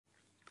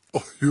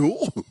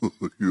The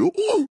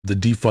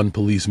defund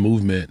police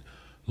movement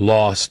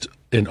lost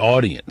an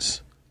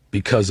audience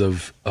because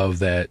of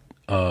that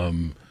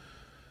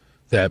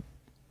that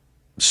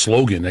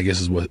slogan, I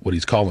guess is what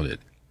he's calling it,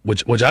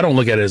 which I don't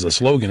look at it as a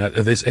slogan.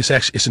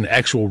 It's an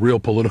actual real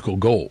political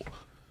goal.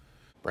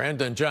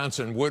 Brandon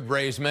Johnson would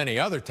raise many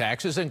other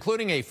taxes,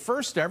 including a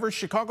first-ever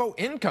Chicago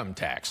income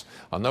tax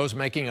on those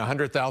making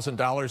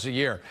 $100,000 a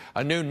year,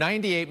 a new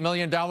 $98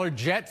 million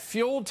jet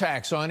fuel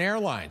tax on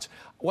airlines,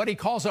 what he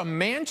calls a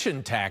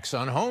mansion tax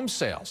on home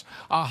sales,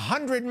 a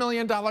 $100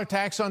 million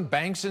tax on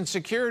banks and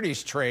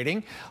securities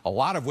trading, a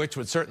lot of which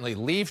would certainly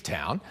leave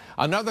town,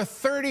 another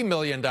 $30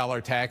 million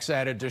tax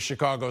added to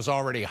Chicago's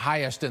already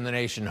highest in the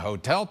nation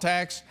hotel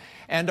tax,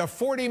 and a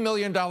 $40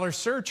 million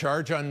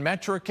surcharge on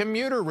Metro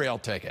commuter rail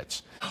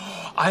tickets.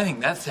 I think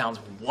that sounds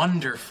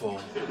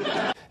wonderful.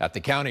 At the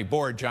county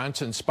board,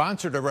 Johnson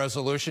sponsored a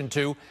resolution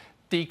to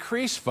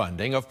decrease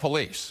funding of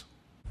police.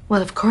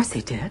 Well, of course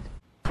he did.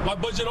 My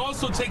budget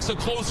also takes a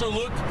closer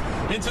look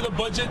into the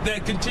budget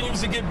that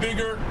continues to get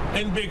bigger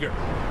and bigger.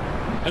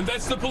 And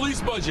that's the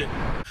police budget.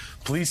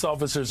 Police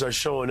officers are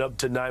showing up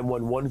to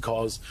 911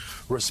 calls,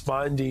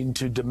 responding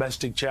to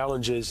domestic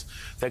challenges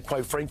that,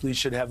 quite frankly,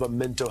 should have a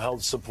mental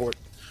health support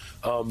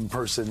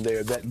person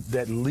there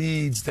that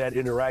leads that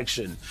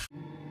interaction.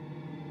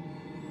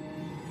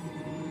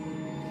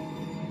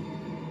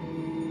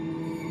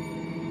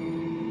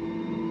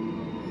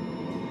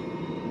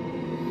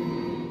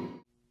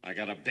 I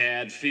got a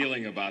bad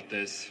feeling about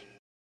this.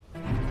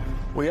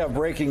 We have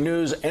breaking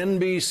news.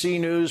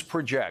 NBC News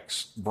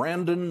projects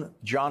Brandon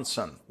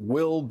Johnson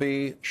will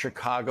be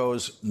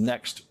Chicago's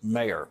next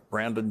mayor.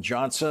 Brandon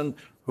Johnson,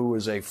 who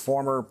is a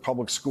former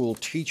public school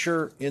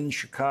teacher in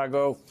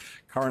Chicago,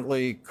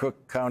 currently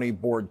Cook County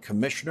Board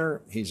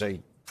Commissioner. He's a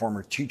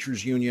former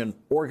teachers union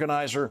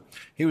organizer.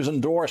 He was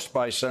endorsed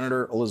by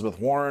Senator Elizabeth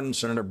Warren,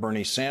 Senator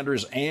Bernie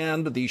Sanders,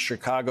 and the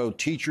Chicago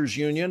Teachers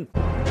Union.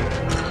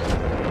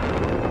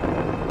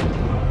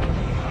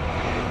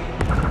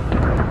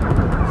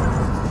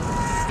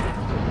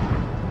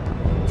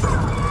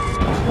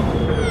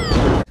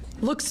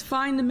 Looks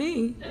fine to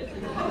me.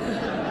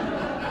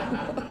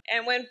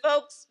 And when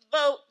folks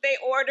vote, they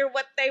order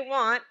what they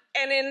want,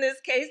 and in this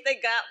case, they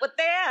got what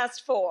they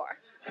asked for.